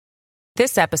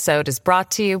This episode is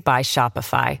brought to you by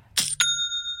Shopify.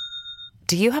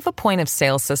 Do you have a point of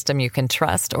sale system you can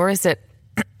trust, or is it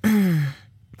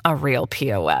a real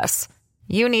POS?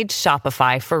 You need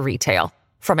Shopify for retail.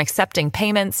 From accepting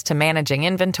payments to managing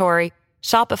inventory,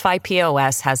 Shopify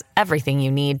POS has everything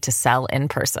you need to sell in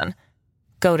person.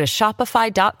 Go to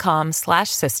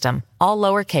shopify.com/system, all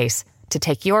lowercase, to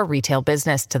take your retail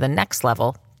business to the next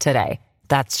level today.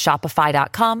 That's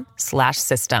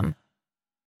shopify.com/system.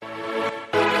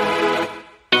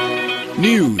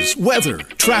 News, weather,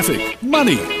 traffic,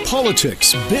 money,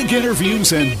 politics, big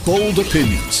interviews, and bold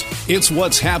opinions. It's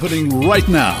what's happening right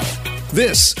now.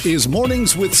 This is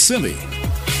Mornings with Simi.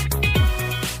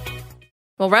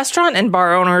 Well, restaurant and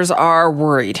bar owners are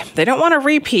worried. They don't want a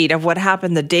repeat of what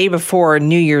happened the day before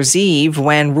New Year's Eve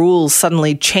when rules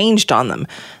suddenly changed on them.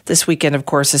 This weekend, of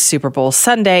course, is Super Bowl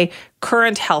Sunday.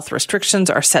 Current health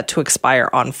restrictions are set to expire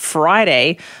on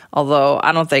Friday, although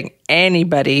I don't think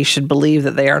anybody should believe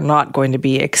that they are not going to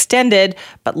be extended.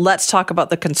 But let's talk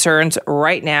about the concerns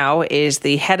right now is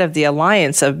the head of the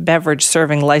Alliance of Beverage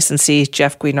Serving Licensees,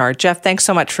 Jeff Guinard. Jeff, thanks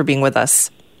so much for being with us.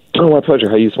 Oh, my pleasure.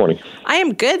 How are you this morning? I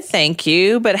am good, thank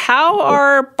you. But how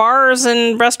are bars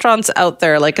and restaurants out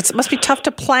there? Like, it must be tough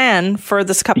to plan for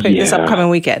this upcoming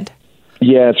weekend.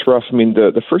 Yeah, it's rough. I mean,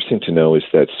 the first thing to know is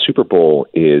that Super Bowl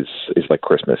is like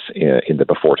Christmas in the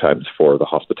before times for the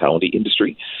hospitality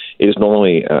industry. It is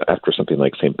normally after something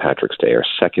like St. Patrick's Day, our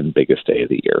second biggest day of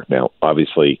the year. Now,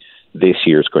 obviously, this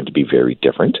year is going to be very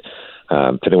different.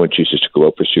 If anyone chooses to go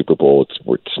out for Super Bowl,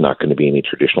 it's not going to be any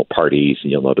traditional parties, and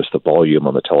you'll notice the volume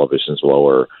on the television is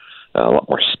lower, a lot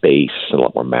more space, and a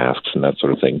lot more masks and that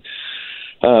sort of thing.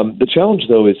 The challenge,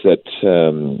 though, is that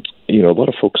a lot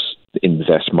of folks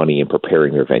invest money in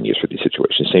preparing their venues for these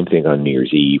situations. Same thing on New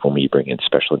Year's Eve when we bring in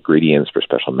special ingredients for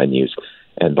special menus,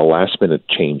 and the last-minute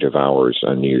change of hours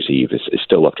on New Year's Eve is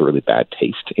still left a really bad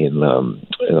taste in the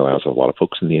eyes of a lot of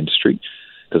folks in the industry,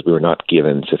 because we were not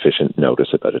given sufficient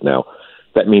notice about it. Now,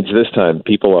 that means this time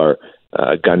people are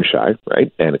gun-shy,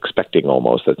 right, and expecting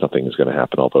almost that something is going to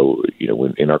happen. Although,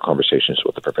 in our conversations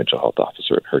with the provincial health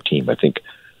officer and her team, I think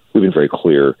we've been very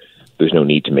clear there's no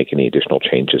need to make any additional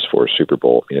changes for Super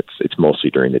Bowl. I mean, it's mostly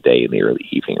during the day and the early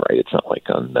evening, right? It's not like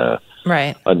on New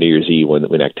Year's Eve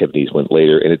when activities went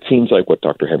later. And it seems like what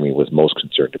Dr. Henry was most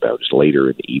concerned about is later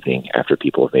in the evening, after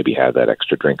people have maybe had that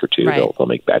extra drink or two, right, they'll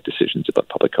make bad decisions about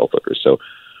public health orders. So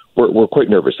we're quite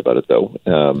nervous about it, though.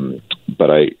 But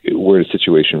we're in a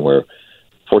situation where,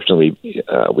 fortunately, we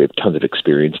have tons of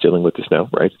experience dealing with this now,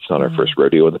 right? It's not our first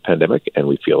rodeo in the pandemic, and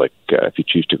we feel like if you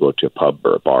choose to go to a pub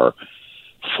or a bar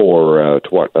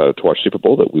to watch Super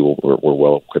Bowl, that we're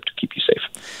well equipped to keep you safe.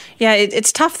 Yeah,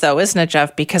 it's tough though, isn't it,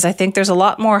 Jeff? Because I think there's a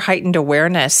lot more heightened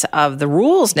awareness of the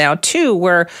rules now too,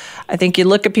 where I think you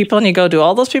look at people and you go, do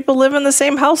all those people live in the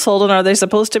same household, and are they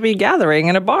supposed to be gathering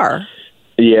in a bar?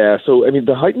 Yeah, so I mean,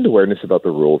 the heightened awareness about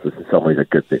the rules is in some ways a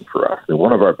good thing for us. And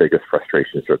one of our biggest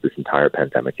frustrations throughout this entire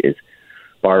pandemic is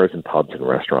bars and pubs and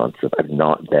restaurants have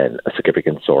not been a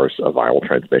significant source of viral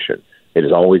transmission. It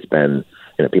has always been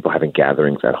people having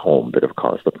gatherings at home that have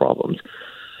caused the problems.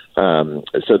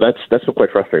 So that's been quite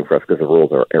frustrating for us, because the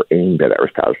rules are aimed at our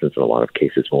establishments in a lot of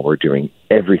cases when we're doing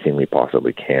everything we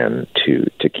possibly can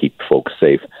to keep folks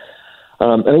safe.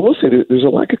 And I will say there's a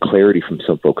lack of clarity from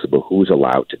some folks about who's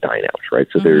allowed to dine out, right?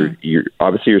 So you're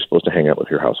supposed to hang out with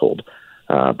your household,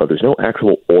 but there's no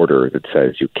actual order that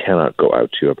says you cannot go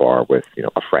out to a bar with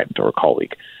a friend or a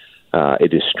colleague.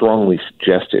 It is strongly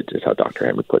suggested, is how Dr.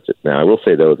 Henry puts it. Now, I will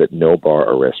say, though, that no bar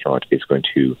or restaurant is going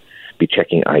to be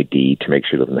checking ID to make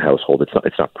sure you live in the household.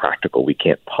 It's not practical. We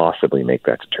can't possibly make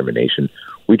that determination.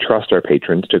 We trust our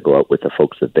patrons to go out with the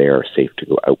folks that they are safe to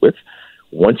go out with.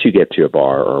 Once you get to a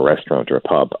bar or a restaurant or a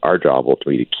pub, our job will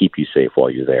be to keep you safe while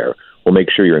you're there. We'll make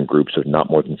sure you're in groups of not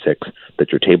more than 6,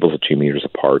 that your tables are 2 meters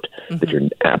apart, that you're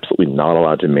absolutely not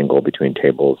allowed to mingle between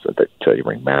tables, that you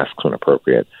bring masks when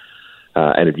appropriate.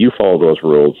 And if you follow those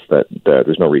rules, that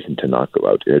there's no reason to not go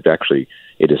out.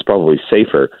 It is probably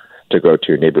safer to go to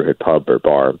your neighborhood pub or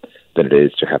bar than it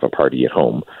is to have a party at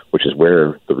home, which is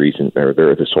where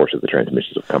the source of the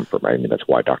transmissions have come from. Right? I mean, that's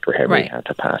why Dr. Henry had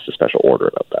to pass a special order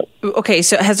about that. Okay,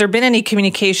 so has there been any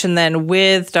communication then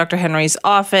with Dr. Henry's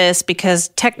office? Because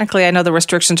technically, I know the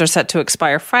restrictions are set to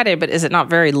expire Friday, but is it not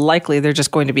very likely they're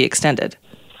just going to be extended?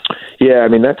 Yeah, I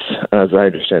mean, that's, as I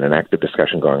understand, an active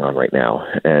discussion going on right now.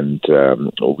 And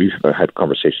we've had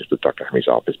conversations with Dr. Henry's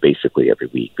office basically every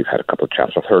week. We've had a couple of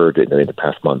chats with her in the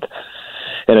past month.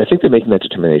 And I think they're making that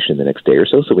determination the next day or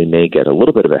so we may get a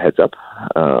little bit of a heads up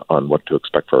on what to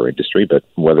expect for our industry. But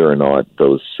whether or not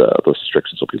those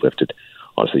restrictions will be lifted,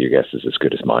 honestly, your guess is as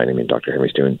good as mine. I mean, Dr.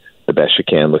 Henry's doing the best you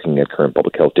can, looking at current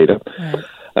public health data. Right.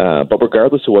 But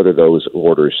regardless of whether those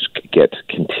orders get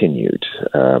continued,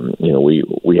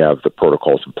 we have the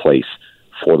protocols in place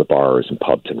for the bars and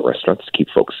pubs and restaurants to keep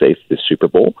folks safe this Super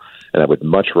Bowl. And I would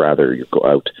much rather you go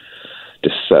out to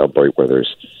celebrate where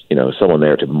there's someone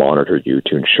there to monitor you,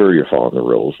 to ensure you're following the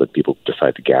rules, that people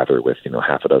decide to gather with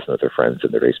half a dozen of their friends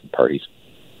in their basement parties.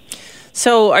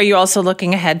 So are you also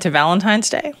looking ahead to Valentine's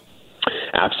Day?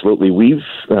 Absolutely. We've,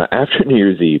 after New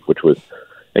Year's Eve, which was,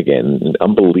 again,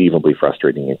 unbelievably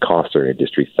frustrating and cost our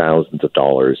industry thousands of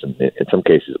dollars, and in some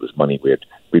cases it was money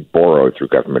we'd borrowed through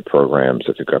government programs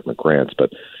or through government grants.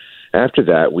 But after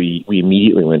that, we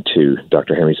immediately went to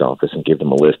Dr. Henry's office and gave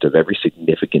them a list of every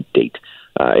significant date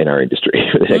in our industry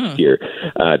for the next year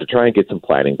to try and get some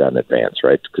planning done in advance,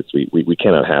 right? Because we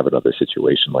cannot have another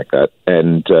situation like that.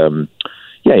 And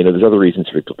there's other reasons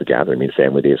for people to gather. I mean,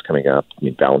 Family Day is coming up. I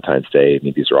mean, Valentine's Day. I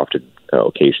mean, these are often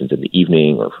occasions in the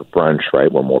evening or for brunch,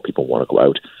 right, where more people want to go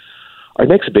out. Our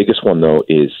next biggest one, though,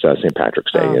 is St.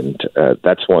 Patrick's Day, and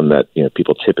that's one that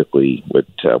people typically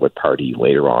would party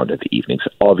later on in the evenings.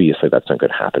 Obviously, that's not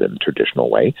going to happen in the traditional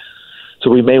way. So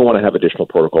we may want to have additional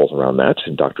protocols around that,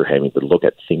 and Dr. Henry would look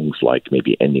at things like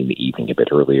maybe ending the evening a bit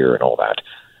earlier and all that.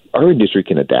 Our industry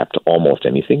can adapt to almost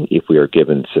anything if we are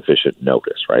given sufficient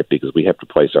notice, right? Because we have to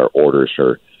place our orders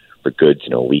for goods,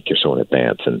 a week or so in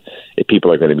advance. And if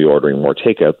people are going to be ordering more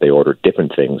takeout, they order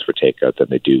different things for takeout than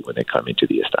they do when they come into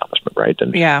the establishment, right?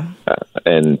 And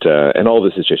and all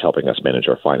this is just helping us manage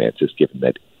our finances, given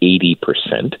that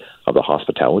 80% of the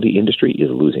hospitality industry is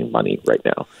losing money right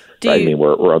now. Right? I mean,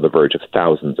 we're on the verge of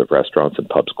thousands of restaurants and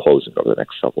pubs closing over the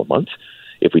next several months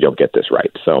if we don't get this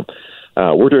right. So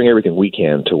we're doing everything we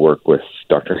can to work with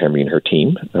Dr. Henry and her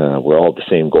team. We're all the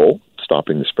same goal,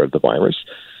 stopping the spread of the virus.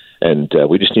 And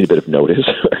we just need a bit of notice,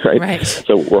 right?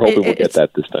 So we're hoping we'll get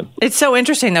that this time. It's so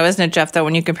interesting, though, isn't it, Jeff, though,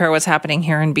 when you compare what's happening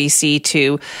here in BC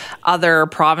to other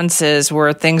provinces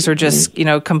where things are just,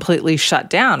 completely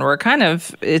shut down.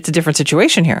 It's a different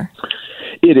situation here.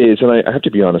 It is, and I have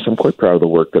to be honest, I'm quite proud of the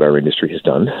work that our industry has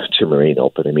done to remain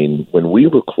open. I mean, when we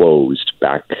were closed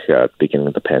back at the beginning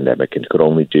of the pandemic and could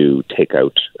only do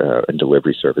takeout and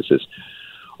delivery services,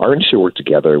 our industry worked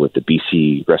together with the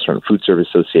BC Restaurant and Food Service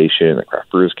Association, the Craft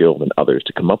Brewers Guild, and others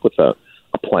to come up with a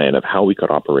plan of how we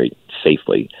could operate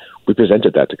safely. We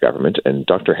presented that to government, and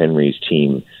Dr. Henry's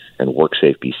team and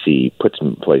WorkSafe BC put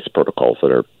in place protocols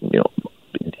that are,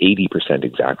 80%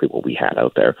 exactly what we had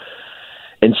out there.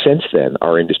 And since then,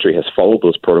 our industry has followed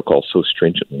those protocols so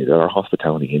stringently that our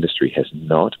hospitality industry has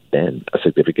not been a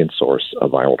significant source of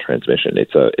viral transmission.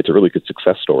 It's a really good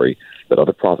success story that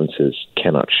other provinces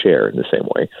cannot share in the same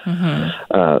way.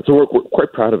 Mm-hmm. So we're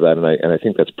quite proud of that, and I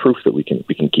think that's proof that we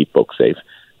can keep folks safe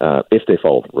if they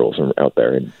follow the rules out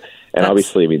there. And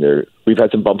obviously, I mean, we've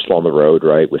had some bumps along the road,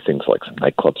 right, with things like some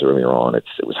nightclubs earlier on. It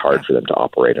was hard for them to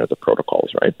operate under the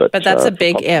protocols, right? But that's a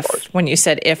big if when you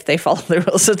said if they follow the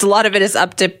rules. So it's a lot of it is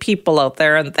up to people out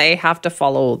there, and they have to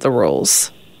follow the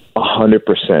rules.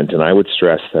 100%. And I would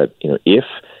stress that, if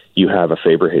you have a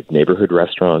favorite neighborhood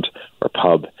restaurant or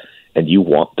pub and you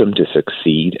want them to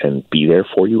succeed and be there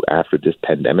for you after this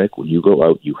pandemic, when you go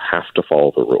out, you have to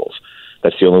follow the rules.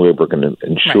 That's the only way we're going to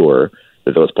ensure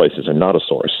that those places are not a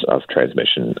source of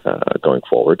transmission going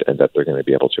forward, and that they're going to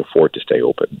be able to afford to stay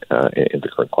open in the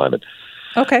current climate.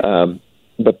 Okay.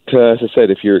 But as I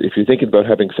said, if you're thinking about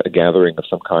having a gathering of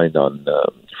some kind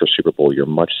for Super Bowl, you're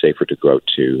much safer to go out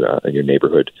to your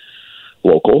neighborhood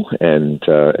local and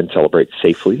celebrate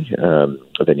safely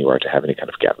than you are to have any kind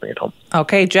of gathering at home.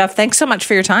 Okay, Jeff, thanks so much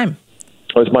for your time.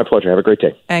 Oh, it's my pleasure. Have a great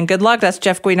day. And good luck. That's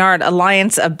Jeff Guinard,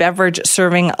 Alliance of Beverage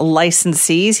Serving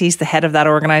Licensees. He's the head of that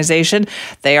organization.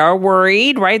 They are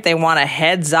worried, right? They want a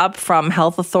heads up from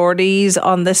health authorities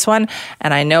on this one.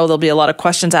 And I know there'll be a lot of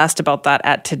questions asked about that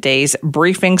at today's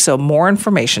briefing. So more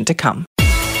information to come.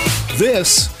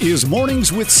 This is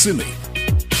Mornings with Simi.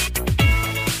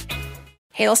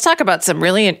 Hey, let's talk about some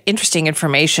really interesting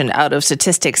information out of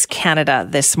Statistics Canada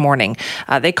this morning.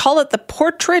 They call it the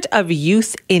Portrait of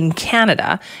Youth in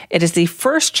Canada. It is the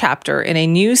first chapter in a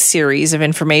new series of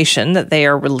information that they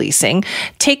are releasing,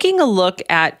 taking a look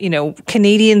at,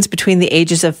 Canadians between the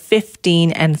ages of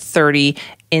 15 and 30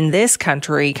 in this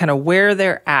country, kind of where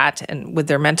they're at and with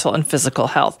their mental and physical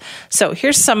health. So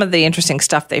here's some of the interesting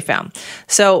stuff they found.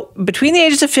 So between the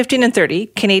ages of 15 and 30,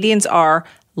 Canadians are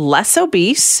less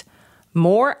obese,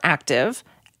 more active,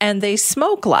 and they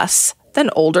smoke less than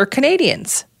older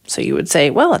Canadians. So you would say,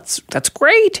 well, that's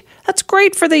great. That's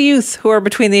great for the youth who are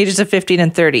between the ages of 15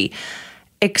 and 30.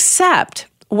 Except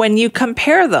when you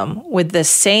compare them with the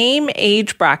same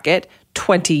age bracket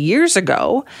 20 years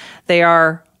ago, they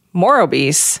are more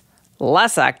obese,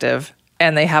 less active,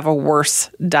 and they have a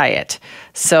worse diet.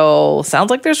 So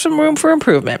sounds like there's some room for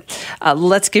improvement.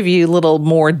 Let's give you a little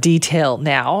more detail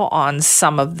now on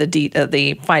some of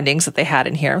the findings that they had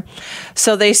in here.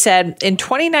 So they said in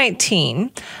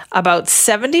 2019, about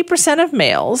 70% of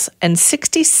males and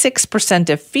 66%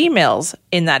 of females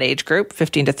in that age group,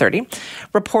 15 to 30,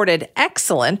 reported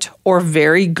excellent or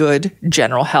very good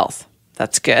general health.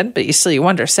 That's good, but you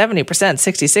wonder, 70%,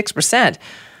 66%.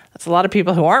 That's a lot of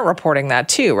people who aren't reporting that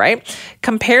too, right?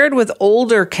 Compared with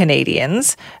older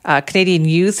Canadians, Canadian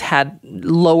youth had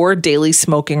lower daily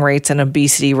smoking rates and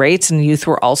obesity rates, and youth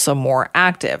were also more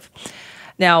active.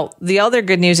 Now, the other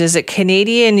good news is that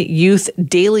Canadian youth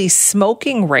daily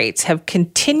smoking rates have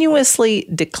continuously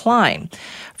declined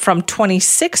from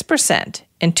 26%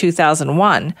 in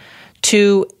 2001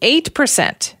 to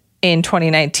 8% in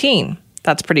 2019.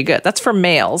 That's pretty good. That's for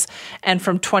males. And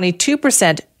from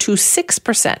 22% to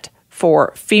 6%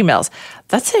 for females.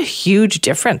 That's a huge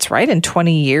difference, right? In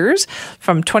 20 years,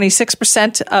 from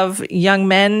 26% of young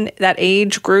men, that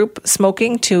age group,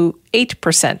 smoking to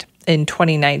 8% in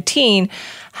 2019.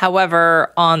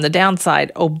 However, on the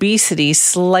downside, obesity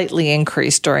slightly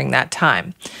increased during that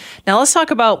time. Now, let's talk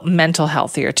about mental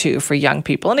health here, too, for young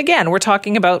people. And again, we're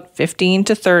talking about 15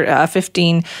 to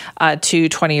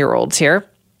 20-year-olds here.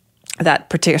 That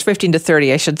particular 15 to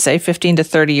 30, I should say, 15 to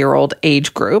 30-year-old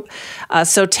age group.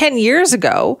 So 10 years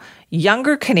ago,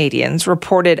 younger Canadians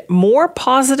reported more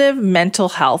positive mental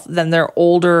health than their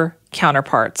older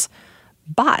counterparts.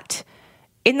 But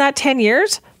in that 10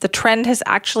 years, the trend has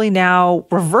actually now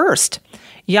reversed.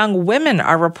 Young women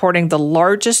are reporting the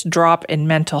largest drop in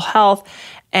mental health.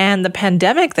 And the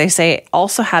pandemic, they say,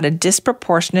 also had a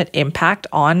disproportionate impact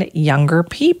on younger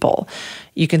people.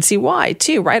 You can see why,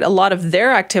 too, right? A lot of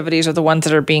their activities are the ones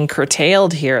that are being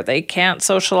curtailed here. They can't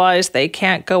socialize. They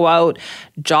can't go out.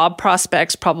 Job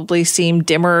prospects probably seem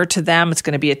dimmer to them. It's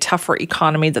going to be a tougher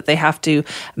economy that they have to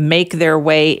make their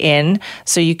way in.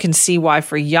 So you can see why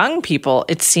for young people,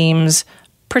 it seems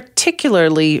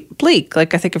particularly bleak.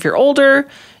 Like, I think if you're older,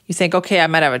 you think, okay, I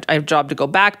might have a job to go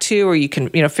back to, or you can,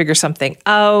 figure something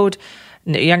out.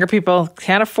 Younger people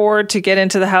can't afford to get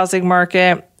into the housing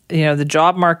market. The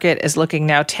job market is looking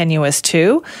now tenuous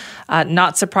too.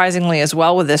 Not surprisingly as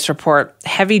well with this report,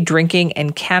 heavy drinking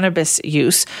and cannabis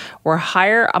use were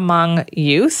higher among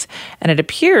youth. And it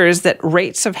appears that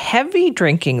rates of heavy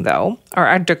drinking, though,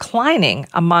 are declining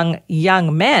among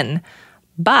young men.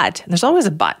 But, and there's always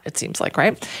a but, it seems like,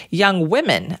 right? Young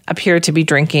women appear to be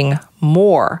drinking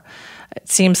more. It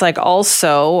seems like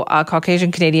also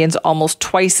Caucasian Canadians almost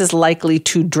twice as likely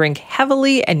to drink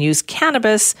heavily and use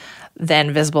cannabis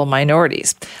than visible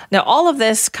minorities. Now, all of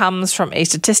this comes from a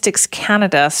Statistics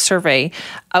Canada survey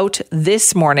out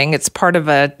this morning. It's part of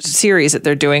a series that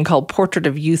they're doing called Portrait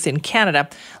of Youth in Canada,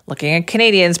 looking at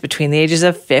Canadians between the ages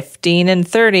of 15 and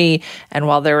 30. And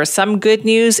while there was some good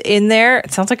news in there,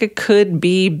 it sounds like it could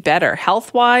be better.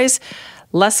 Health-wise,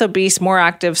 less obese, more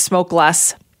active, smoke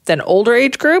less than older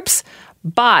age groups,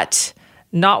 but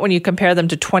not when you compare them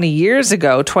to 20 years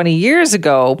ago. 20 years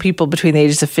ago, people between the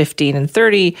ages of 15 and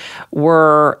 30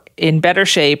 were in better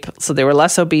shape, so they were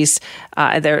less obese,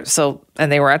 and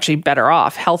they were actually better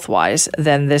off health-wise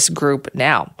than this group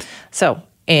now. So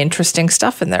interesting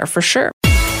stuff in there for sure.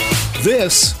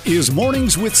 This is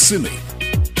Mornings with Simi.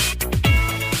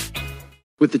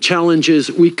 With the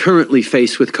challenges we currently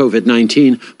face with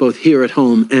COVID-19, both here at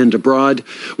home and abroad,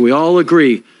 we all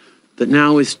agree that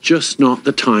now is just not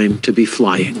the time to be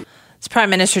flying. It's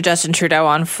Prime Minister Justin Trudeau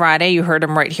on Friday. You heard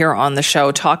him right here on the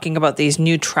show talking about these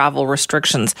new travel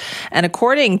restrictions. And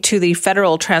according to the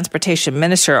Federal Transportation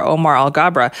Minister, Omar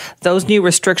Al-Gabra, those new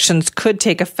restrictions could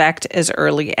take effect as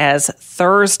early as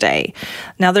Thursday.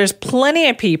 Now, there's plenty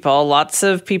of people, lots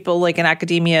of people like in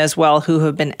academia as well, who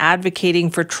have been advocating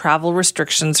for travel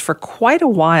restrictions for quite a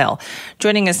while.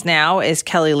 Joining us now is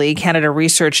Kelly Lee, Canada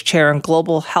Research Chair in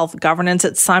Global Health Governance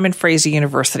at Simon Fraser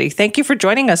University. Thank you for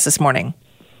joining us this morning.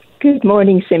 Good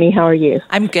morning, Simi. How are you?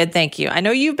 I'm good, thank you. I know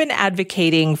you've been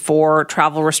advocating for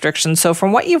travel restrictions. So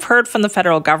from what you've heard from the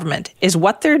federal government, is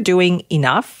what they're doing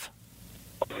enough?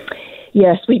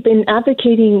 Yes, we've been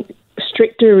advocating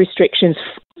stricter restrictions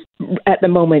at the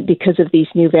moment because of these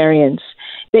new variants.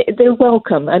 They're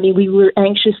welcome. I mean, we were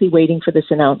anxiously waiting for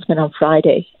this announcement on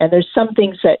Friday. And there's some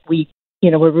things that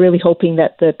we're really hoping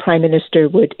that the Prime Minister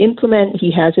would implement.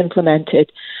 He has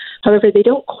implemented. However, they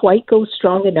don't quite go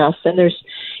strong enough. And there's,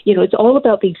 it's all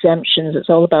about the exemptions. It's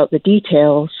all about the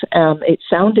details. It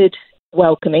sounded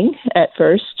welcoming at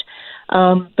first.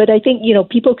 But I think,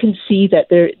 people can see that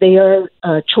they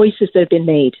are choices that have been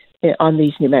made on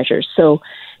these new measures. So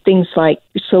things like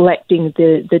selecting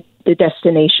the the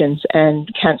destinations and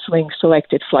canceling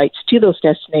selected flights to those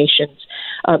destinations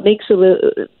makes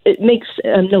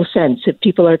no sense if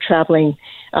people are traveling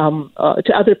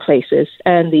to other places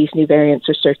and these new variants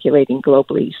are circulating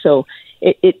globally. So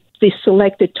the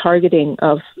selected targeting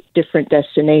of different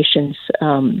destinations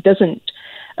doesn't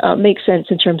make sense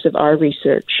in terms of our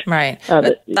research. Right.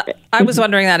 I was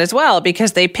wondering that as well,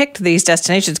 because they picked these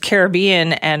destinations,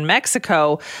 Caribbean and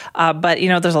Mexico, but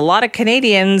there's a lot of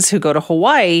Canadians who go to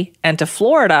Hawaii and to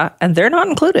Florida, and they're not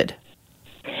included.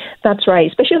 That's right,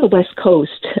 especially on the West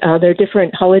Coast. There are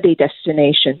different holiday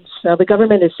destinations. Now, the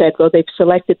government has said, well, they've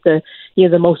selected the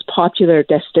most popular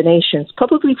destinations,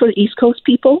 probably for the East Coast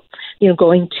people,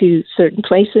 going to certain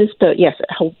places. But yes,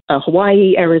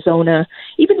 Hawaii, Arizona,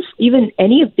 even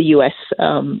any of the U.S.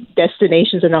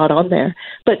 Destinations are not on there.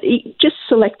 But just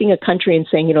selecting a country and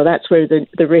saying, that's where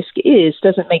the risk is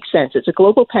doesn't make sense. It's a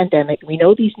global pandemic. We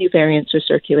know these new variants are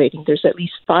circulating. There's at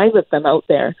least 5 of them out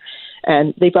there,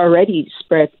 and they've already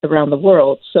spread around the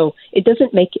world. So it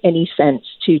doesn't make any sense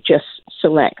to just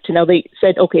select. Now, they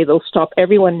said, okay, they'll stop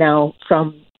everyone now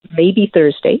from maybe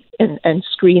Thursday and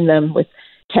screen them with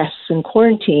tests and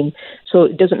quarantine. So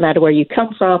it doesn't matter where you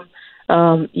come from.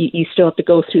 You still have to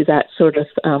go through that sort of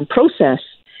process.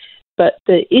 But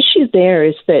the issue there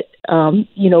is that,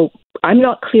 I'm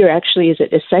not clear, actually, is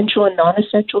it essential and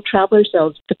non-essential travelers?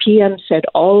 So the PM said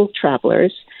all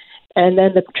travelers. And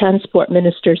then the transport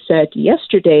minister said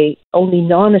yesterday only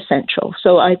non-essential.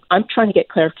 So I'm trying to get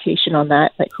clarification on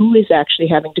that, like who is actually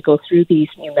having to go through these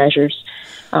new measures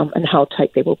and how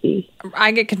tight they will be.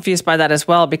 I get confused by that as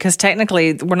well, because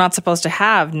technically we're not supposed to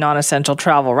have non-essential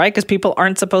travel, right? Because people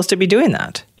aren't supposed to be doing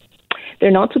that.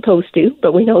 They're not supposed to,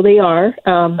 but we know they are.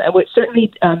 And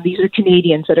certainly these are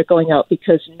Canadians that are going out,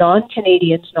 because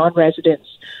non-Canadians, non-residents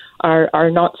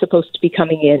are not supposed to be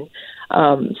coming in.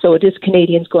 So it is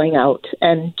Canadians going out,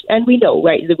 and we know,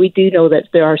 right, that we do know that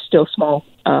there are still small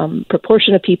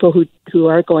proportion of people who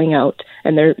are going out,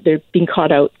 and they're being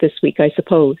caught out this week, I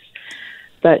suppose.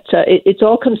 But it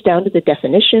all comes down to the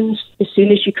definitions. As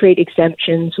soon as you create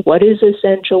exemptions, what is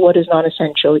essential, what is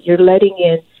non-essential, you're letting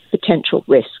in potential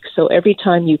risk. So every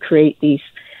time you create these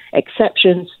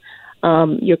exceptions,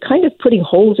 you're kind of putting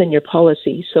holes in your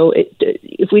policy. So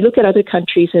if we look at other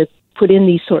countries that put in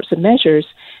these sorts of measures,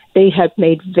 they have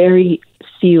made very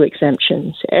few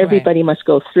exemptions. Everybody must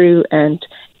go through, and,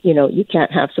 you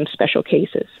can't have some special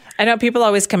cases. I know people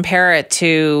always compare it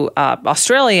to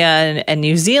Australia and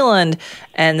New Zealand,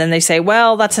 and then they say,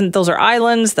 well, those are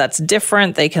islands, that's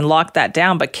different, they can lock that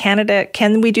down. But Canada,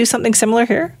 can we do something similar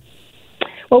here?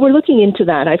 Well, we're looking into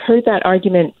that. I've heard that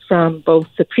argument from both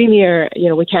the Premier,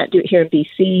 we can't do it here in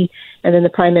BC, and then the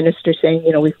Prime Minister saying,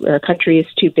 our country is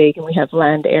too big and we have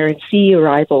land, air, and sea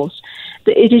arrivals.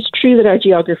 It is true that our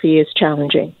geography is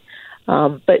challenging.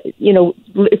 But,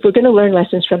 if we're going to learn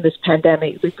lessons from this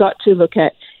pandemic, we've got to look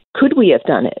at, could we have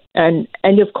done it? And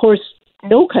of course,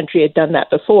 no country had done that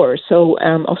before. So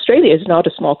Australia is not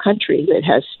a small country. It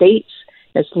has states,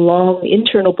 has long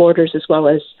internal borders as well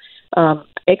as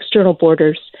external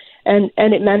borders, and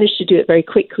it managed to do it very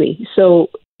quickly. So,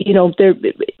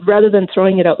 rather than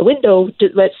throwing it out the window,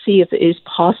 let's see if it is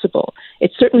possible.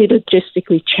 It's certainly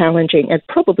logistically challenging and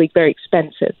probably very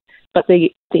expensive, but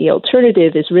the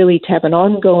alternative is really to have an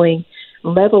ongoing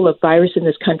level of virus in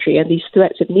this country and these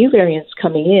threats of new variants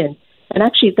coming in, and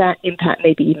actually that impact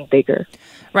may be even bigger.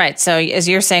 Right. So as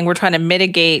you're saying, we're trying to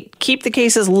mitigate, keep the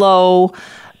cases low,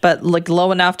 but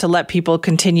low enough to let people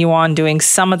continue on doing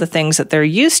some of the things that they're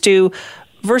used to,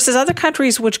 versus other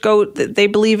countries which they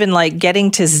believe in getting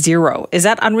to zero. Is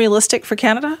that unrealistic for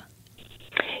Canada?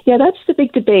 Yeah, that's the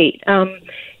big debate.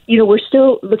 We're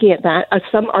still looking at that.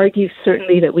 Some argue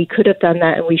certainly that we could have done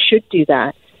that and we should do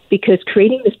that, because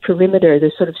creating this perimeter,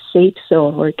 this sort of safe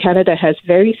zone where Canada has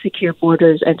very secure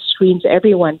borders and screens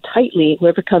everyone tightly,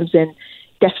 whoever comes in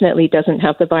definitely doesn't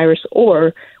have the virus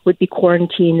or would be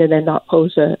quarantined and then not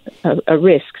pose a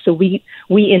risk. So we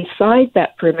inside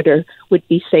that perimeter would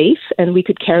be safe and we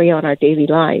could carry on our daily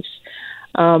lives.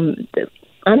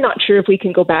 I'm not sure if we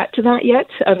can go back to that yet.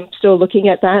 I'm still looking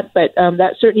at that, but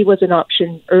that certainly was an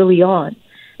option early on.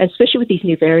 And especially with these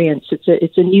new variants,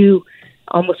 it's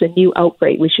almost a new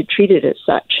outbreak. We should treat it as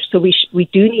such. So we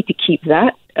do need to keep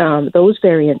those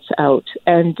variants out,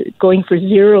 and going for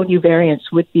zero new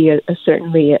variants would be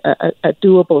certainly a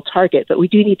doable target, but we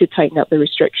do need to tighten up the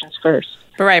restrictions first.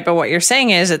 Right, but what you're saying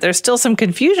is that there's still some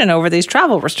confusion over these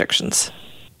travel restrictions.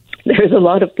 There's a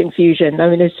lot of confusion. I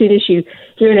mean, as soon as you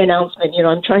hear an announcement,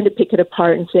 I'm trying to pick it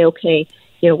apart and say, okay,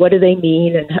 what do they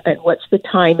mean, and what's the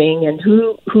timing, and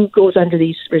who goes under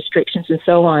these restrictions and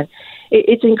so on.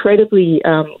 it's incredibly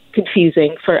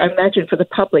confusing I imagine, for the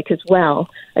public as well.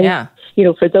 Yeah.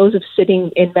 For those of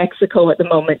sitting in Mexico at the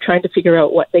moment, trying to figure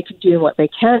out what they can do and what they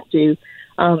can't do,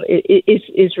 it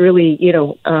is really,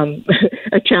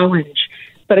 a challenge.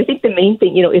 But I think the main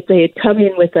thing, if they had come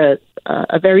in with a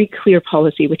very clear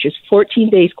policy, which is 14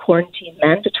 days quarantine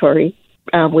mandatory,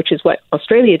 which is what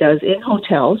Australia does in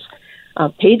hotels,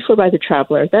 paid for by the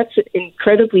traveler, that's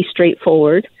incredibly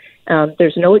straightforward.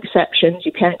 There's no exceptions.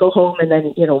 You can't go home and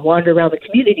then, wander around the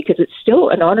community because it's still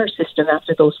an honor system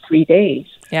after those 3 days.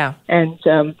 Yeah. And,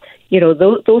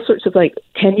 those sorts of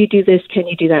can you do this? Can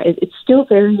you do that? It's still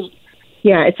very,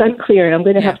 it's unclear. And I'm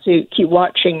going to have to keep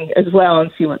watching as well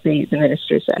and see what the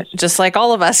minister says. Just like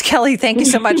all of us. Kelly, thank you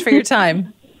so much for your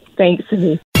time. Thanks,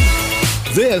 Simi.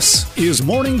 This is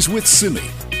Mornings with Simi.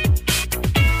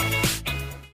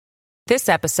 This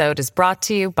episode is brought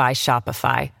to you by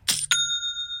Shopify.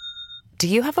 Do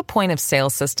you have a point of sale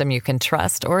system you can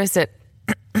trust, or is it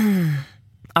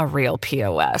a real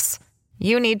POS?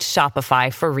 You need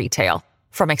Shopify for retail.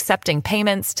 From accepting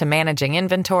payments to managing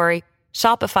inventory,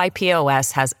 Shopify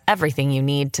POS has everything you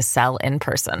need to sell in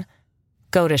person.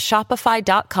 Go to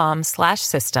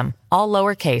shopify.com/system, all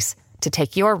lowercase, to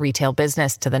take your retail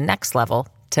business to the next level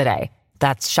today.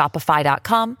 That's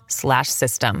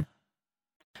shopify.com/system.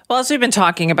 Well, as we've been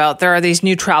talking about, there are these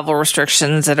new travel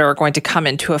restrictions that are going to come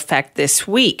into effect this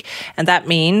week. And that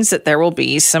means that there will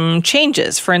be some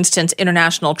changes. For instance,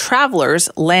 international travelers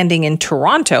landing in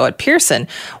Toronto at Pearson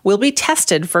will be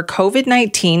tested for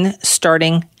COVID-19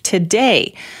 starting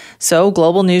today. So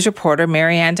Global News reporter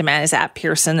Marianne Deman is at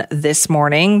Pearson this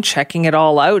morning, checking it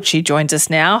all out. She joins us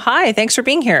now. Hi, thanks for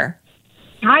being here.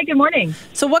 Hi, good morning.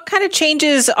 So what kind of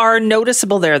changes are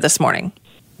noticeable there this morning?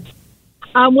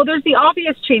 Well, there's the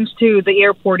obvious change to the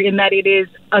airport in that it is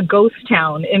a ghost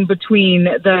town in between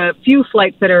the few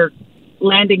flights that are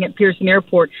landing at Pearson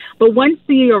Airport. But once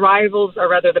the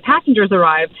passengers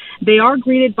arrive, they are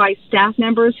greeted by staff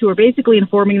members who are basically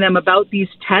informing them about these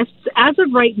tests. As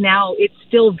of right now, it's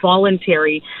still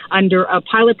voluntary under a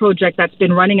pilot project that's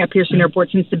been running at Pearson Airport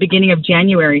since the beginning of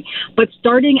January. But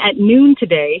starting at noon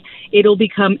today, it'll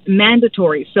become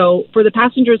mandatory. So for the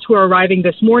passengers who are arriving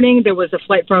this morning, there was a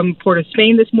flight from Port of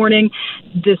Spain this morning.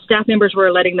 The staff members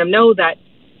were letting them know that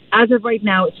as of right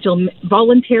now, it's still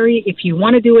voluntary. If you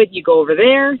want to do it, you go over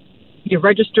there, you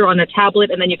register on a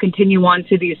tablet, and then you continue on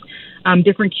to these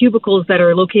different cubicles that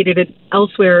are located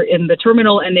elsewhere in the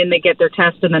terminal, and then they get their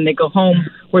test, and then they go home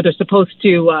where they're supposed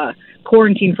to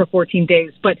quarantine for 14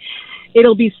 days. But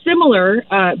it'll be similar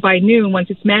by noon once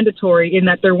it's mandatory in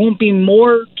that there won't be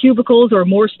more cubicles or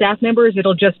more staff members.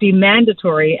 It'll just be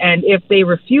mandatory. And if they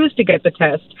refuse to get the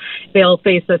test, they'll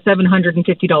face a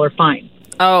 $750 fine.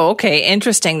 Oh, okay.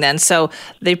 Interesting then. So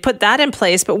they put that in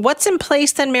place. But what's in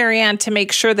place then, Marianne, to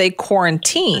make sure they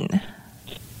quarantine?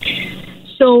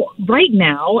 So right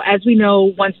now, as we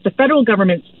know, once the federal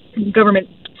government's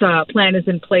plan is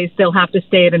in place, they'll have to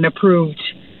stay at an approved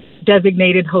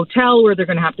designated hotel where they're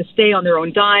going to have to stay on their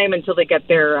own dime until they get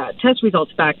their test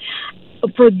results back.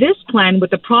 For this plan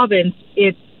with the province,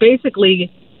 it's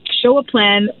basically show a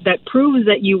plan that proves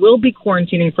that you will be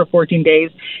quarantining for 14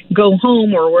 days, go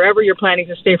home or wherever you're planning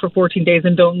to stay for 14 days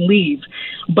and don't leave.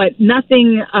 But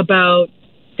nothing about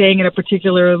staying in a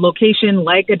particular location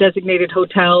like a designated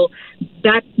hotel.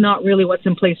 That's not really what's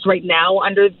in place right now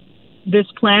under this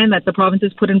plan that the province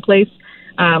has put in place.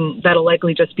 That'll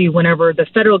likely just be whenever the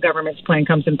federal government's plan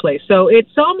comes in place. So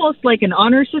it's almost like an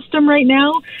honor system right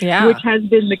now, which has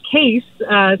been the case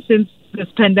since this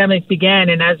pandemic began.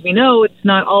 And as we know, it's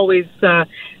not always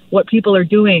what people are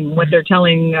doing. What they're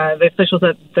telling the officials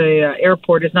at the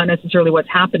airport is not necessarily what's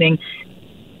happening,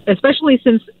 especially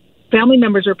since family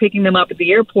members are picking them up at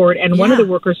the airport. And one of the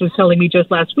workers was telling me just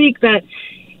last week that,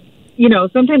 you know,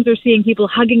 sometimes they're seeing people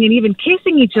hugging and even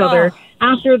kissing each other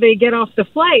after they get off the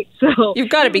flight. So you've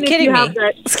got to be kidding me.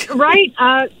 Right.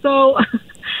 So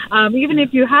even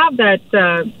if you have that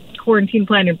quarantine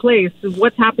plan in place,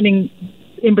 what's happening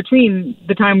in between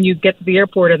the time you get to the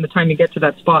airport and the time you get to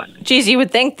that spot? Geez, you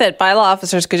would think that bylaw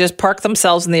officers could just park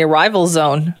themselves in the arrival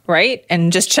zone, right?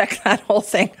 And just check that whole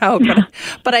thing out.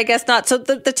 But I guess not. So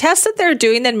the tests that they're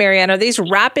doing then, Marianne, are these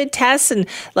rapid tests? And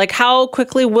like how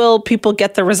quickly will people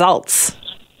get the results?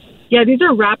 Yeah, these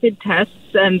are rapid tests.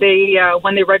 And they,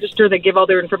 when they register, they give all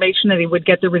their information and they would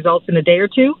get the results in a day or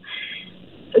two.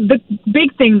 The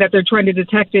big thing that they're trying to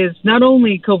detect is not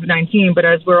only COVID-19, but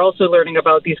as we're also learning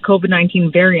about these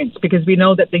COVID-19 variants, because we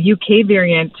know that the UK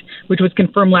variant, which was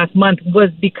confirmed last month, was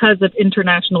because of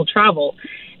international travel.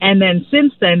 And then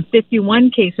since then,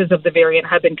 51 cases of the variant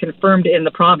have been confirmed in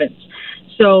the province.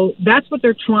 So that's what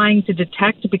they're trying to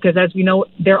detect because, as we know,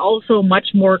 they're also much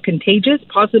more contagious,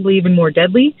 possibly even more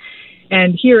deadly.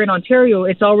 And here in Ontario,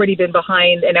 it's already been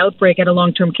behind an outbreak at a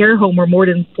long-term care home where more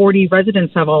than 40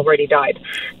 residents have already died.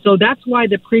 So that's why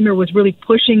the Premier was really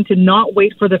pushing to not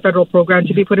wait for the federal program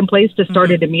to be put in place, to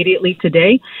start it immediately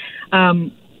today.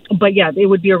 But yeah, it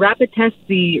would be a rapid test.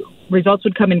 The results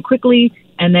would come in quickly.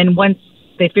 And then once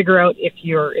they figure out if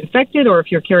you're infected or if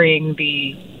you're carrying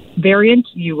the variant,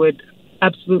 you would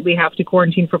absolutely have to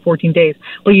quarantine for 14 days.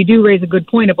 But you do raise a good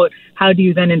point about how do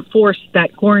you then enforce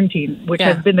that quarantine, which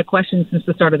has been the question since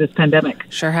the start of this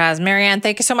pandemic. Sure has. Marianne,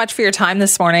 thank you so much for your time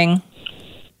this morning.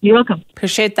 You're welcome.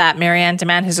 Appreciate that. Marianne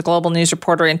DeMann, who's a global news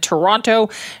reporter in Toronto.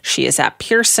 She is at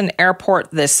Pearson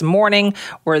Airport this morning,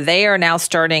 where they are now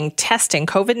starting testing,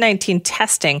 COVID-19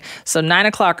 testing. So 9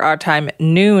 o'clock our time,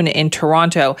 noon in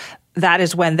Toronto. That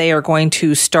is when they are going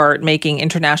to start making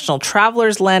international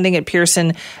travelers landing at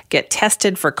Pearson get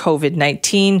tested for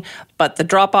COVID-19. But the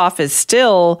drop-off is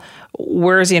still,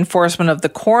 where's the enforcement of the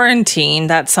quarantine?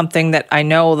 That's something that I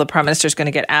know the Prime Minister is going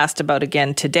to get asked about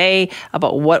again today,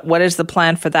 about what is the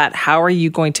plan for that? How are you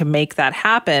going to make that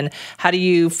happen? How do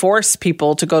you force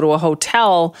people to go to a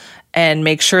hotel and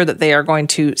make sure that they are going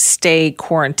to stay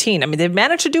quarantined? I mean, they've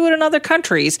managed to do it in other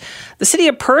countries. The city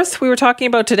of Perth, we were talking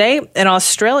about today, in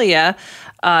Australia,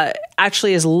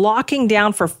 actually is locking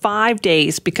down for 5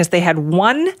 days because they had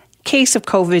one case of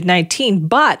COVID-19,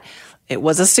 but it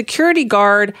was a security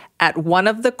guard at one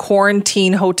of the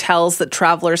quarantine hotels that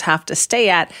travelers have to stay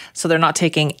at, so they're not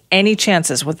taking any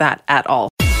chances with that at all.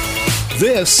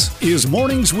 This is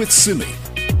Mornings with Simi.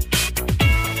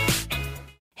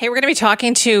 Hey, we're going to be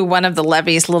talking to one of the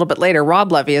Levies a little bit later,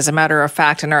 Rob Levy, as a matter of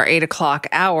fact, in our 8 o'clock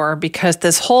hour, because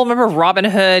this whole, remember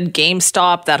Robinhood,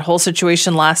 GameStop, that whole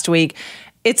situation last week,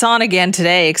 it's on again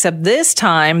today, except this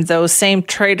time, those same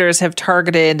traders have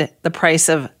targeted the price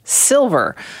of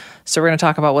silver. So we're going to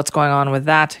talk about what's going on with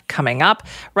that coming up.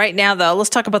 Right now, though,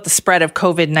 let's talk about the spread of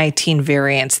COVID-19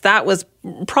 variants. That was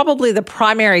probably the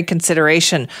primary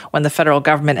consideration when the federal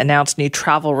government announced new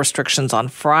travel restrictions on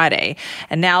Friday.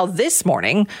 And now this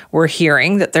morning, we're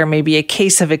hearing that there may be a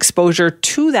case of exposure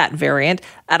to that variant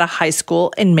at a high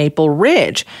school in Maple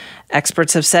Ridge.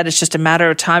 Experts have said it's just a matter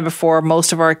of time before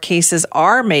most of our cases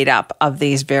are made up of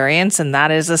these variants, and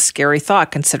that is a scary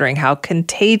thought considering how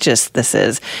contagious this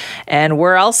is. And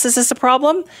where else is this a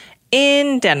problem?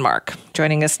 In Denmark.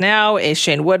 Joining us now is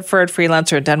Shane Woodford,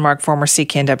 freelancer in Denmark, former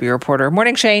CKNW reporter.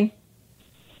 Morning, Shane.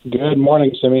 Good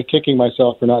morning, Simi. Kicking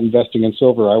myself for not investing in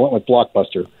silver. I went with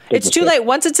Blockbuster. It's too late.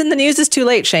 Once it's in the news, it's too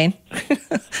late, Shane.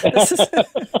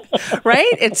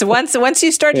 Right? It's once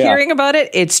you start hearing about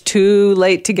it, it's too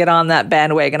late to get on that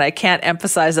bandwagon. I can't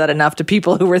emphasize that enough to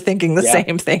people who were thinking the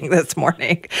same thing this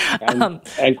morning.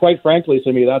 And quite frankly,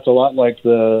 Simi, that's a lot like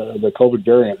the COVID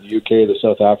variant, the UK, the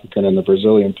South African, and the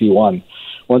Brazilian P1.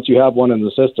 Once you have one in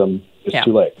the system, it's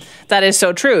too late. That is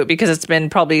so true because it's been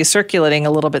probably circulating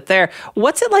a little bit there.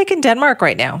 What's it like in Denmark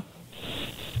right now?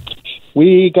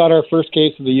 We got our first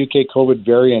case of the UK COVID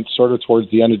variant sort of towards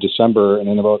the end of December, and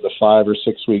in about the 5 or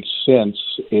 6 weeks since,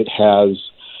 it has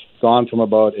gone from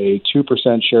about a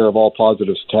 2% share of all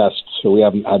positive tests. So we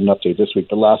haven't had an update this week,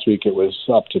 but last week it was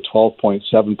up to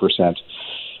 12.7%.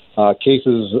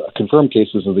 Confirmed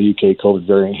cases of the UK COVID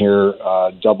variant here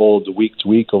doubled week to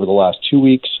week over the last 2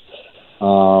 weeks.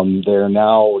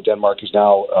 Denmark is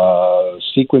now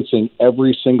sequencing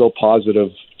every single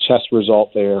positive test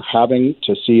result they're having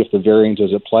to see if the variant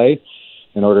is at play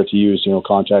in order to use,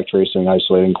 contact tracing,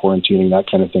 isolating, quarantining, that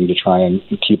kind of thing to try and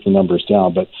keep the numbers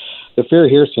down. But the fear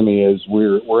here, Simi, is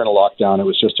we're in a lockdown. It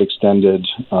was just extended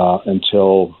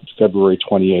until February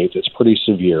 28th. It's pretty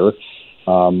severe.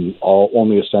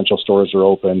 Only essential stores are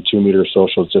open, 2-meter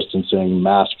social distancing,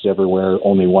 masks everywhere.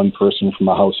 Only one person from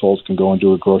a household can go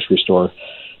into a grocery store,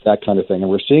 that kind of thing. And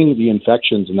we're seeing the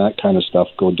infections and that kind of stuff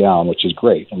go down, which is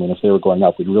great. I mean, if they were going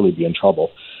up, we'd really be in trouble.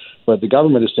 But the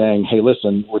government is saying, hey,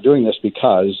 listen, we're doing this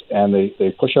because, and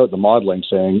they push out the modeling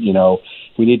saying,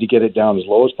 we need to get it down as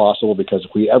low as possible because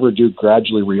if we ever do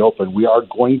gradually reopen, we are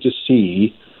going to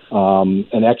see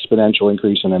an exponential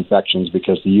increase in infections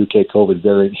because the UK COVID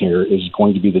variant here is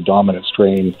going to be the dominant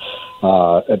strain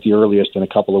at the earliest in a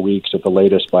couple of weeks, at the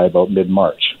latest by about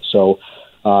mid-March. So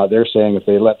they're saying if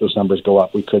they let those numbers go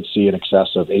up, we could see in excess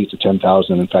of 8,000 to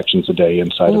 10,000 infections a day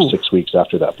inside of 6 weeks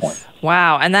after that point.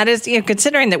 Wow. And that is,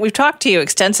 considering that we've talked to you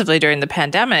extensively during the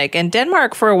pandemic, and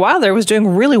Denmark for a while there was doing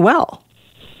really well.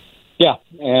 Yeah.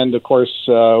 And of course,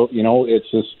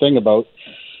 it's this thing about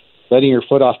letting your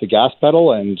foot off the gas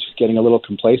pedal and getting a little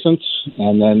complacent.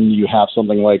 And then you have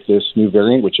something like this new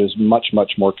variant, which is much,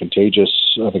 much more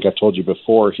contagious. I think I've told you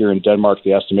before, here in Denmark,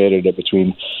 they estimated it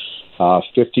between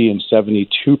 50 and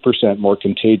 72% more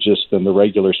contagious than the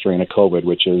regular strain of COVID,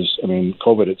 which is, I mean,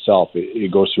 COVID itself,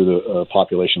 it goes through the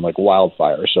population like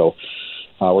wildfire. So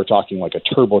we're talking like a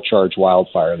turbocharged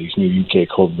wildfire, these new UK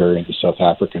COVID variants, the South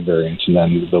African variants, and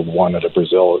then the one out of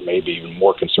Brazil, it may be even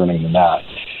more concerning than that.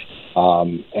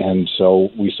 And so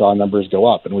we saw numbers go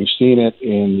up, and we've seen it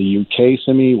in the UK,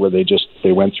 Simi, where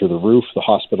they went through the roof. The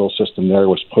hospital system there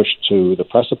was pushed to the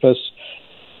precipice.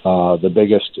 The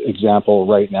biggest example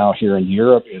right now here in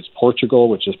Europe is Portugal,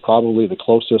 which is probably the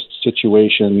closest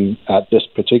situation at this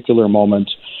particular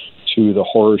moment to the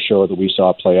horror show that we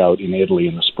saw play out in Italy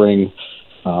in the spring.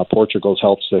 Portugal's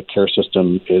health care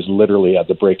system is literally at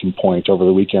the breaking point. Over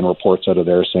the weekend, reports out of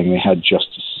there saying they had just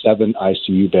 7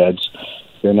 ICU beds.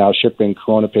 They're now shipping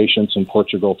corona patients in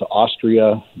Portugal to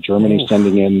Austria. Germany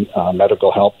sending in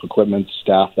medical help equipment,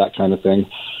 staff, that kind of thing.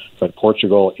 But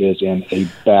Portugal is in a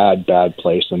bad, bad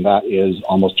place, and that is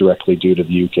almost directly due to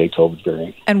the UK COVID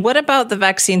variant. And what about the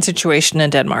vaccine situation in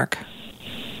Denmark?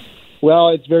 Well,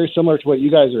 it's very similar to what you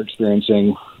guys are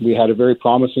experiencing. We had a very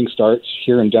promising start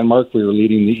here in Denmark. We were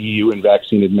leading the EU in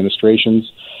vaccine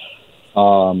administrations.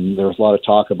 There was a lot of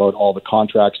talk about all the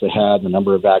contracts they had, the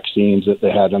number of vaccines that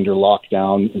they had under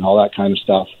lockdown and all that kind of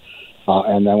stuff.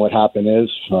 And then what happened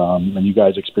is, and you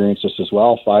guys experienced this as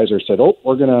well, Pfizer said,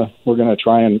 we're gonna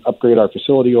try and upgrade our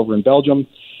facility over in Belgium,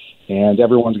 and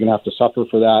everyone's going to have to suffer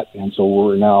for that. And so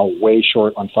we're now way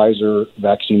short on Pfizer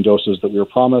vaccine doses that we were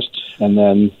promised. And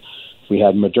then we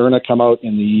had Moderna come out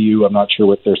in the EU. I'm not sure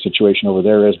what their situation over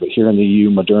there is, but here in the EU,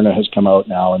 Moderna has come out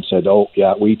now and said,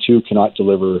 we too cannot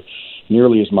deliver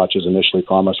nearly as much as initially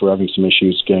promised. We're having some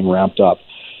issues getting ramped up.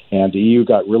 And the EU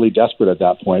got really desperate at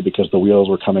that point because the wheels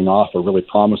were coming off a really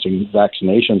promising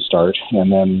vaccination start.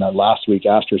 And then last week,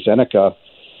 AstraZeneca,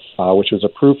 which was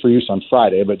approved for use on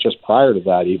Friday, but just prior to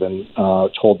that even,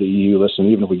 told the EU, listen,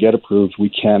 even if we get approved, we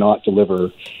cannot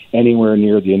deliver anywhere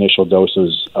near the initial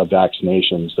doses of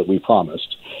vaccinations that we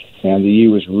promised. And the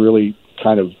EU is really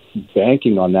kind of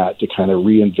banking on that to kind of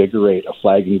reinvigorate a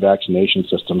flagging vaccination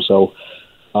system. So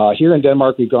here in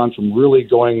Denmark, we've gone from really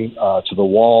going to the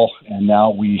wall, and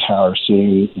now we are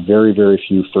seeing very, very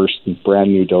few first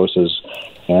brand new doses,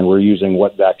 and we're using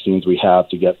what vaccines we have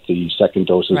to get the second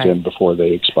doses in before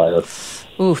they expire.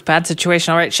 Oof, bad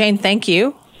situation. All right, Shane, thank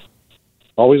you.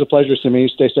 Always a pleasure, Simi.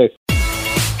 Stay safe.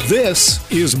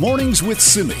 This is Mornings with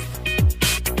Simi.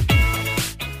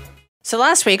 So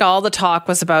last week, all the talk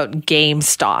was about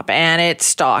GameStop and its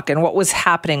stock and what was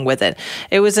happening with it.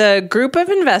 It was a group of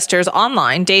investors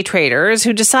online, day traders,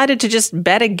 who decided to just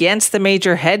bet against the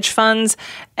major hedge funds.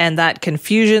 And that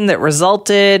confusion that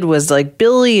resulted was like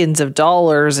billions of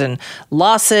dollars in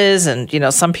losses. And,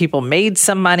 some people made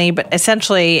some money, but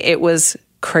essentially it was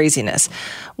craziness.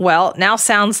 Well, now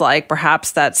sounds like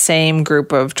perhaps that same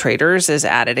group of traders is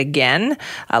at it again.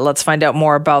 Let's find out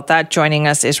more about that. Joining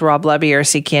us is Rob Levy, our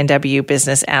CKNW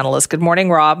business analyst. Good morning,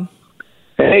 Rob.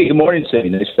 Hey, good morning, Sammy.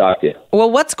 Nice to talk to you.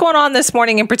 Well, what's going on this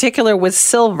morning in particular with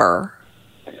silver?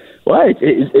 Well,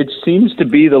 it seems to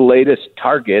be the latest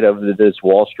target of this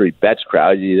Wall Street bets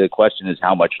crowd. The question is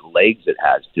how much legs it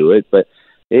has to it, but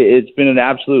it's been an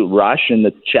absolute rush, and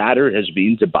the chatter has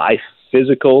been to buy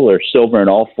physical or silver in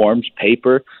all forms,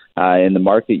 paper in the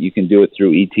market. You can do it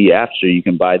through ETFs, or you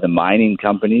can buy the mining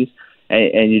companies.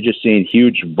 And you're just seeing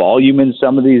huge volume in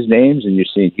some of these names, and you're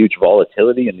seeing huge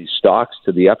volatility in these stocks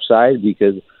to the upside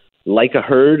because, like a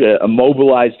herd, a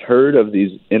mobilized herd of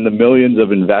these in the millions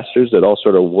of investors that all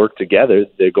sort of work together,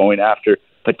 they're going after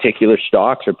particular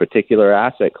stocks or particular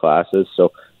asset classes.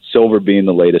 So silver being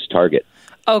the latest target.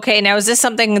 Okay, now is this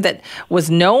something that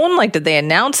was known? Like, did they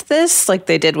announce this like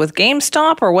they did with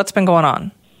GameStop, or what's been going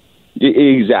on?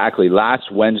 Exactly.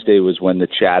 Last Wednesday was when the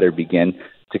chatter began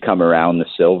to come around the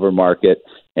silver market,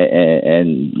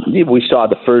 and we saw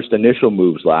the first initial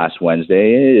moves last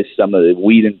Wednesday. Some of the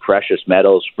Wheaton Precious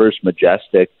Metals, First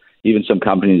Majestic, even some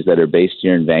companies that are based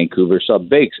here in Vancouver saw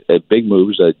big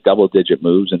moves, double-digit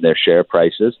moves in their share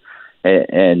prices.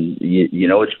 And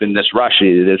it's been this rush.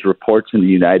 There's reports in the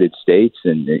United States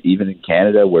and even in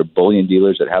Canada where bullion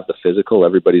dealers that have the physical,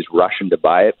 everybody's rushing to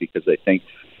buy it because they think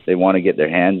they want to get their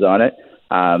hands on it.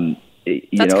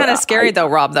 That's kind of scary though,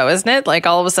 Rob, though, isn't it? Like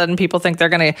all of a sudden people think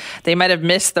they might have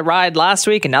missed the ride last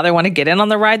week and now they want to get in on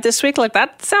the ride this week. Like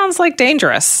that sounds like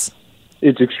dangerous.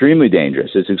 It's extremely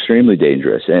dangerous.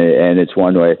 And it's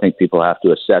one where I think people have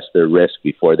to assess their risk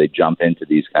before they jump into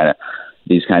these kind of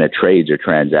trades or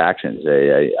transactions.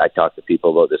 I talk to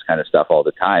people about this kind of stuff all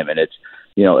the time, and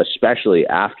especially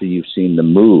after you've seen the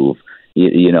move,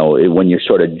 when you're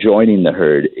sort of joining the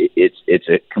herd, it's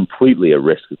completely a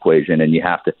risk equation, and you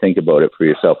have to think about it for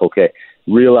yourself. Okay,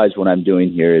 realize what I'm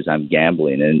doing here is I'm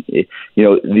gambling, and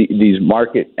these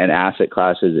market and asset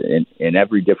classes in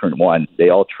every different one, they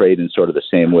all trade in sort of the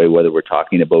same way, whether we're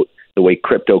talking about the way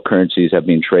cryptocurrencies have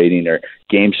been trading or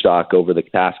GameStop over the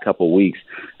past couple of weeks.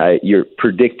 You're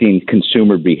predicting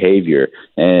consumer behavior,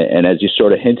 and as you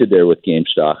sort of hinted there with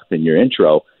GameStop in your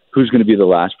intro, who's going to be the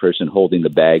last person holding the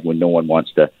bag when no one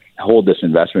wants to hold this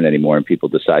investment anymore and people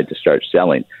decide to start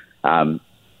selling?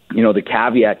 The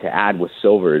caveat to add with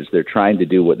silver is they're trying to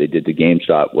do what they did to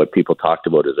GameStop, what people talked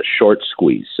about as a short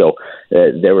squeeze. So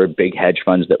there were big hedge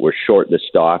funds that were short the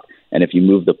stock, and if you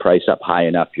move the price up high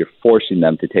enough, you're forcing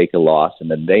them to take a loss,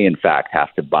 and then they, in fact,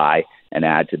 have to buy and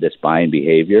add to this buying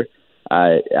behavior.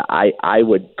 I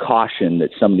would caution that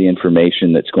some of the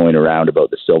information that's going around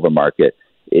about the silver market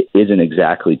isn't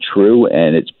exactly true,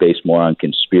 and it's based more on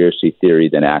conspiracy theory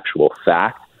than actual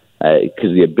fact,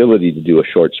 because the ability to do a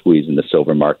short squeeze in the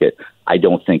silver market, I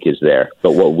don't think is there.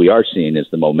 But what we are seeing is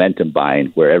the momentum buying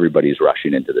where everybody's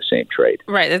rushing into the same trade.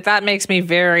 Right. That makes me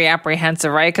very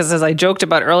apprehensive, right? Because as I joked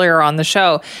about earlier on the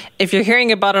show, if you're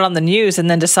hearing about it on the news and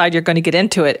then decide you're going to get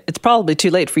into it, it's probably too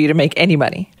late for you to make any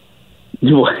money.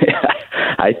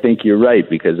 I think you're right,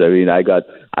 because I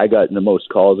got the most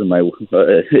calls in my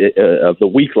of the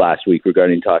week last week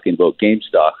regarding talking about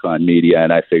GameStop on media,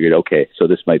 and I figured, okay, so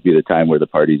this might be the time where the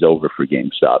party's over for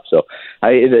GameStop. So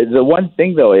the one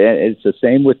thing though, it's the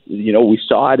same with we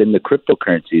saw it in the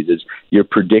cryptocurrencies, is you're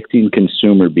predicting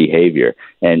consumer behavior,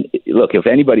 and look, if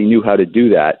anybody knew how to do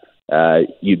that,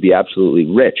 you'd be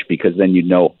absolutely rich, because then you'd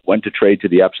know when to trade to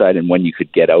the upside and when you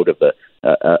could get out of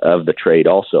the trade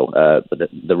also. But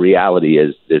the reality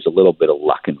is there's a little bit of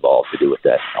luck involved to do with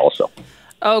that also.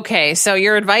 Okay, so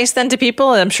your advice then to people,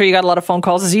 I'm sure you got a lot of phone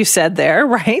calls, as you said there,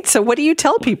 right? So what do you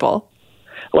tell people?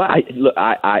 Well,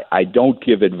 I don't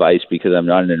give advice because I'm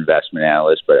not an investment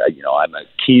analyst, but I'm a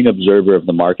keen observer of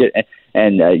the market,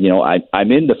 and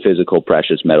I'm in the physical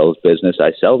precious metals business.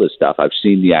 I sell this stuff. I've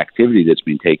seen the activity that's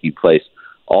been taking place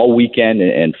all weekend,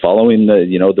 and following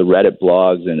the Reddit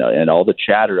blogs and all the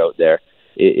chatter out there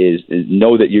is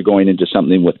know that you're going into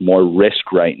something with more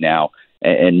risk right now,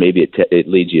 and maybe it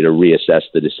leads you to reassess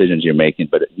the decisions you're making.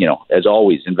 But as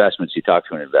always, investments, you talk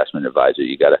to an investment advisor.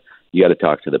 You got to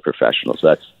talk to the professionals.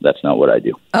 That's not what I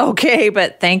do. Okay,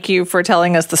 but thank you for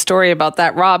telling us the story about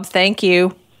that, Rob. Thank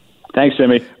you. Thanks,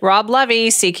 Simi. Rob Levy,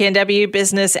 CKNW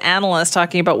business analyst,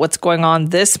 talking about what's going on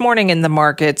this morning in the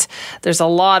markets. There's a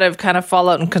lot of kind of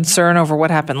fallout and concern over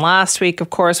what happened last week,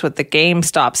 of course, with the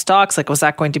GameStop stocks. Like, was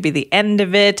that going to be the end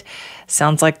of it?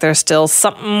 Sounds like there's still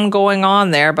something going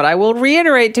on there. But I will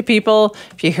reiterate to people,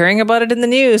 if you're hearing about it in the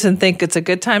news and think it's a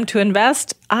good time to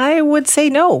invest, I would say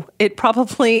no. It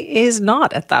probably is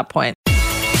not at that point.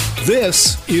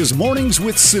 This is Mornings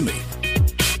with Simi.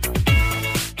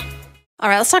 All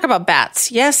right, let's talk about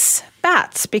bats. Yes,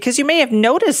 bats, because you may have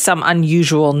noticed some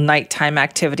unusual nighttime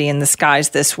activity in the skies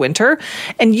this winter,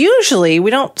 and usually we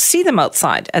don't see them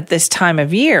outside at this time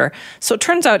of year. So it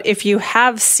turns out if you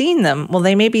have seen them, well,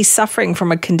 they may be suffering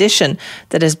from a condition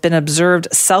that has been observed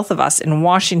south of us in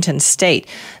Washington state.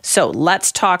 So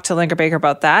let's talk to Linda Baker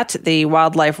about that, the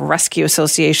Wildlife Rescue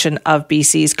Association of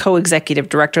BC's co-executive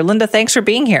director. Linda, thanks for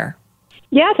being here.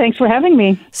 Yeah, thanks for having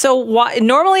me. So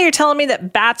normally you're telling me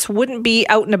that bats wouldn't be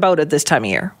out and about at this time of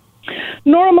year?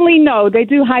 Normally, no. They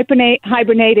do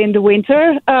hibernate in the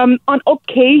winter. On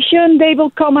occasion, they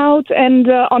will come out and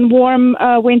on warm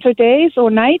winter days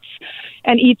or nights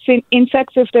and eat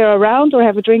insects if they're around or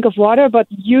have a drink of water, but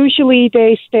usually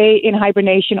they stay in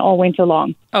hibernation all winter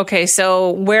long. Okay,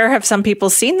 so where have some people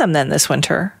seen them then this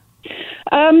winter?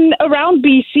 Around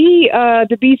BC,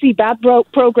 the BC Bat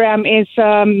program is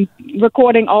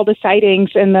recording all the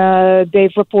sightings, and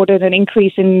they've reported an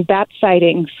increase in bat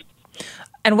sightings.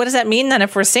 And what does that mean then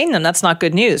if we're seeing them? That's not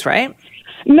good news, right?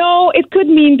 No, it could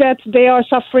mean that they are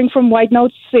suffering from white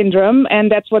nose syndrome,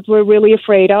 and that's what we're really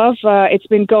afraid of. It's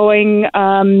been going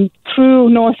through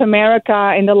North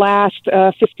America in the last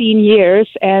 15 years,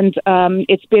 and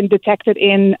it's been detected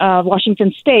in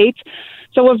Washington state.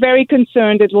 So we're very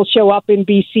concerned it will show up in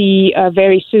BC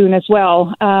very soon as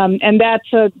well. And that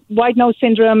white nose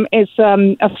syndrome is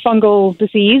a fungal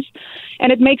disease,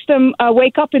 and it makes them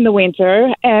wake up in the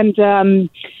winter and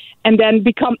then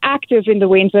become active in the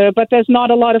winter, but there's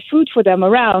not a lot of food for them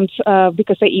around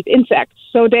because they eat insects.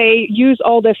 So they use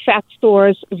all their fat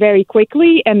stores very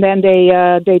quickly, and then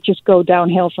they just go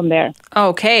downhill from there.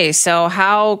 Okay, so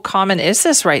how common is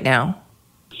this right now?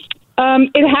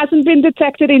 It hasn't been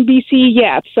detected in BC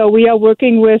yet, so we are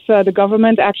working with the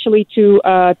government actually to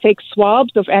take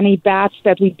swabs of any bats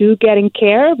that we do get in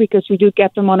care, because we do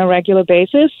get them on a regular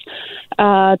basis,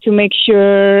 to make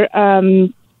sure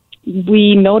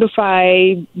we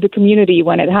notify the community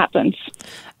when it happens.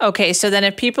 Okay, so then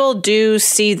if people do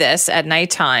see this at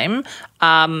nighttime,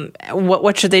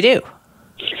 what should they do?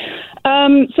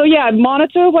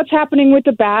 Monitor what's happening with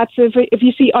the bats. If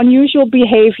you see unusual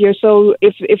behavior, so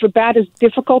if a bat is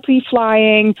difficulty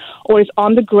flying or is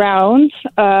on the ground,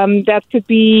 that could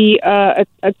be a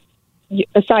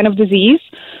sign of disease.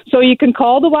 So you can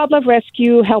call the Wildlife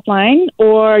Rescue Helpline,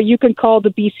 or you can call the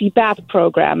BC Bat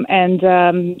Program, and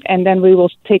then we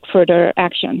will take further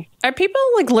action. Are people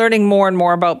learning more and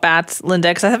more about bats, Linda?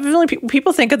 Because I have a feeling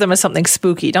people think of them as something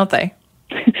spooky, don't they?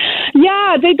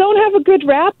 Yeah, they don't have a good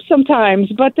rap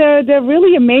sometimes, but they're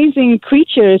really amazing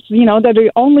creatures. They're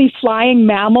the only flying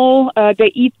mammal.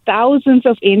 They eat thousands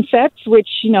of insects, which,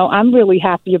 I'm really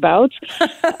happy about.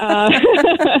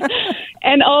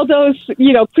 And all those,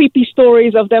 creepy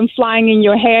stories of them flying in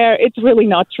your hair, it's really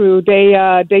not true. They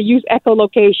use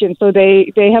echolocation, so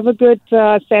they have a good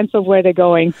sense of where they're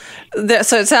going.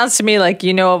 So it sounds to me like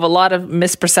you know of a lot of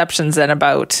misperceptions then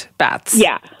about bats.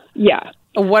 Yeah.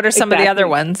 What are some of the other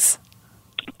ones?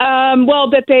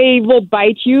 That they will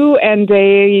bite you, and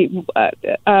they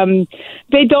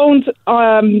don't,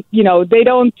 they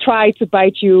don't try to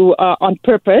bite you on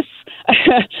purpose.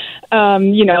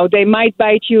 They might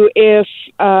bite you if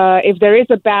there is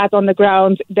a bat on the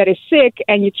ground that is sick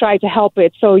and you try to help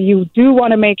it. So you do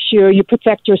want to make sure you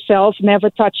protect yourself. Never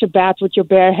touch a bat with your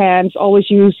bare hands. Always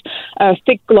use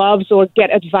thick gloves or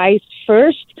get advice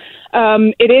first.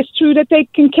 It is true that they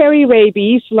can carry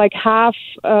rabies.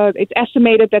 It's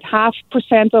estimated that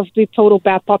 0.5% of the total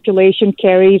bat population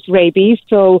carries rabies.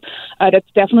 So that's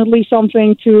definitely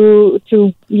something to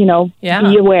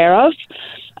be aware of.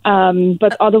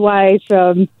 But otherwise,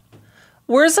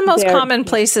 where's the most common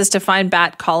places to find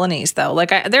bat colonies, though?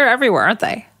 They're everywhere, aren't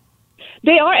they?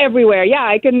 They are everywhere. Yeah,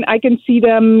 I can see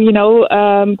them,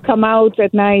 come out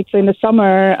at night in the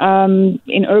summer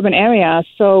in urban areas.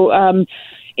 So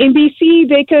in BC,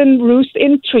 they can roost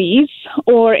in trees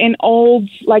or in old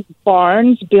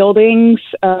barns, buildings,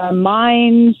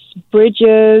 mines,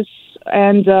 bridges,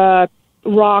 and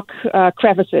rock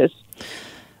crevices.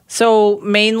 So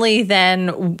mainly,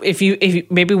 then, if you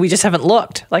maybe we just haven't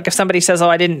looked. If somebody says, "Oh,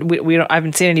 I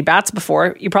haven't seen any bats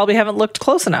before," you probably haven't looked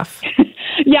close enough.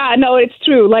 Yeah, no, it's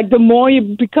true. The more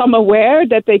you become aware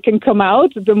that they can come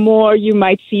out, the more you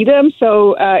might see them.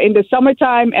 So in the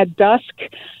summertime at dusk,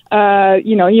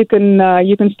 you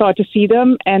can start to see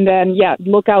them, and then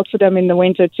look out for them in the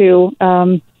winter too,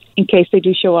 in case they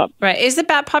do show up. Right. Is the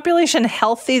bat population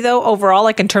healthy though overall,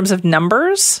 in terms of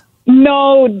numbers?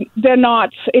 No, they're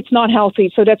not. It's not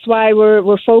healthy. So that's why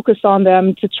we're focused on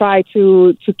them to try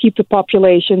to keep the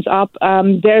populations up.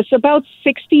 There's about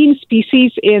 16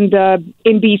 species in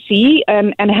BC,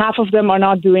 and half of them are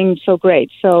not doing so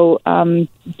great. So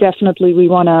definitely we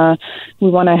wanna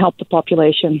help the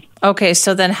population. Okay,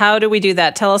 so then how do we do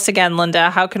that? Tell us again, Linda.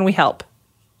 How can we help?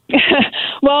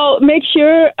 Well, make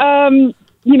sure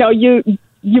you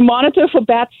monitor for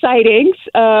bat sightings,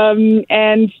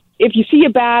 and if you see a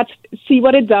bat, see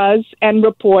what it does and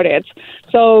report it.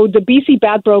 So the BC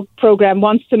Bat Program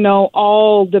wants to know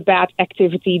all the bat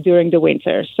activity during the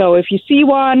winter. So if you see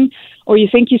one or you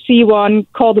think you see one,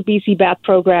 call the BC Bat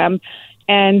Program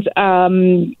and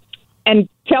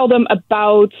tell them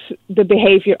about the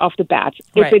behavior of the bat.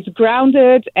 Right. If it's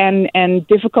grounded and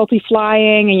difficulty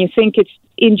flying and you think it's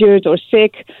injured or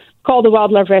sick, call the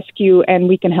Wildlife Rescue and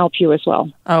we can help you as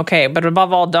well. Okay, but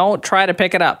above all, don't try to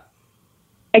pick it up.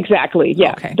 Exactly,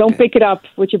 yeah. Okay, don't pick it up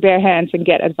with your bare hands and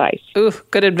get advice. Ooh,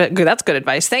 good. That's good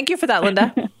advice. Thank you for that,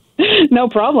 Linda. No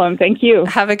problem. Thank you.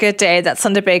 Have a good day. That's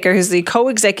Linda Baker, who's the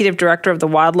co-executive director of the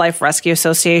Wildlife Rescue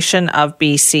Association of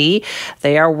BC.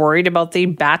 They are worried about the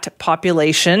bat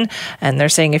population, and they're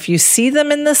saying if you see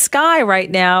them in the sky right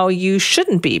now, you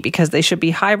shouldn't be, because they should be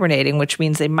hibernating, which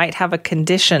means they might have a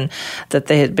condition that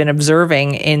they had been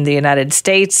observing in the United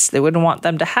States. They wouldn't want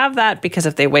them to have that, because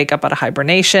if they wake up out of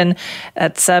hibernation,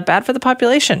 that's bad for the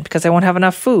population because they won't have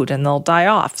enough food and they'll die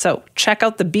off. So check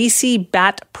out the BC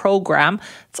Bat Program.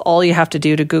 It's all you have to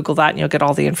do to Google that, and you'll get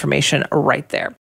all the information right there.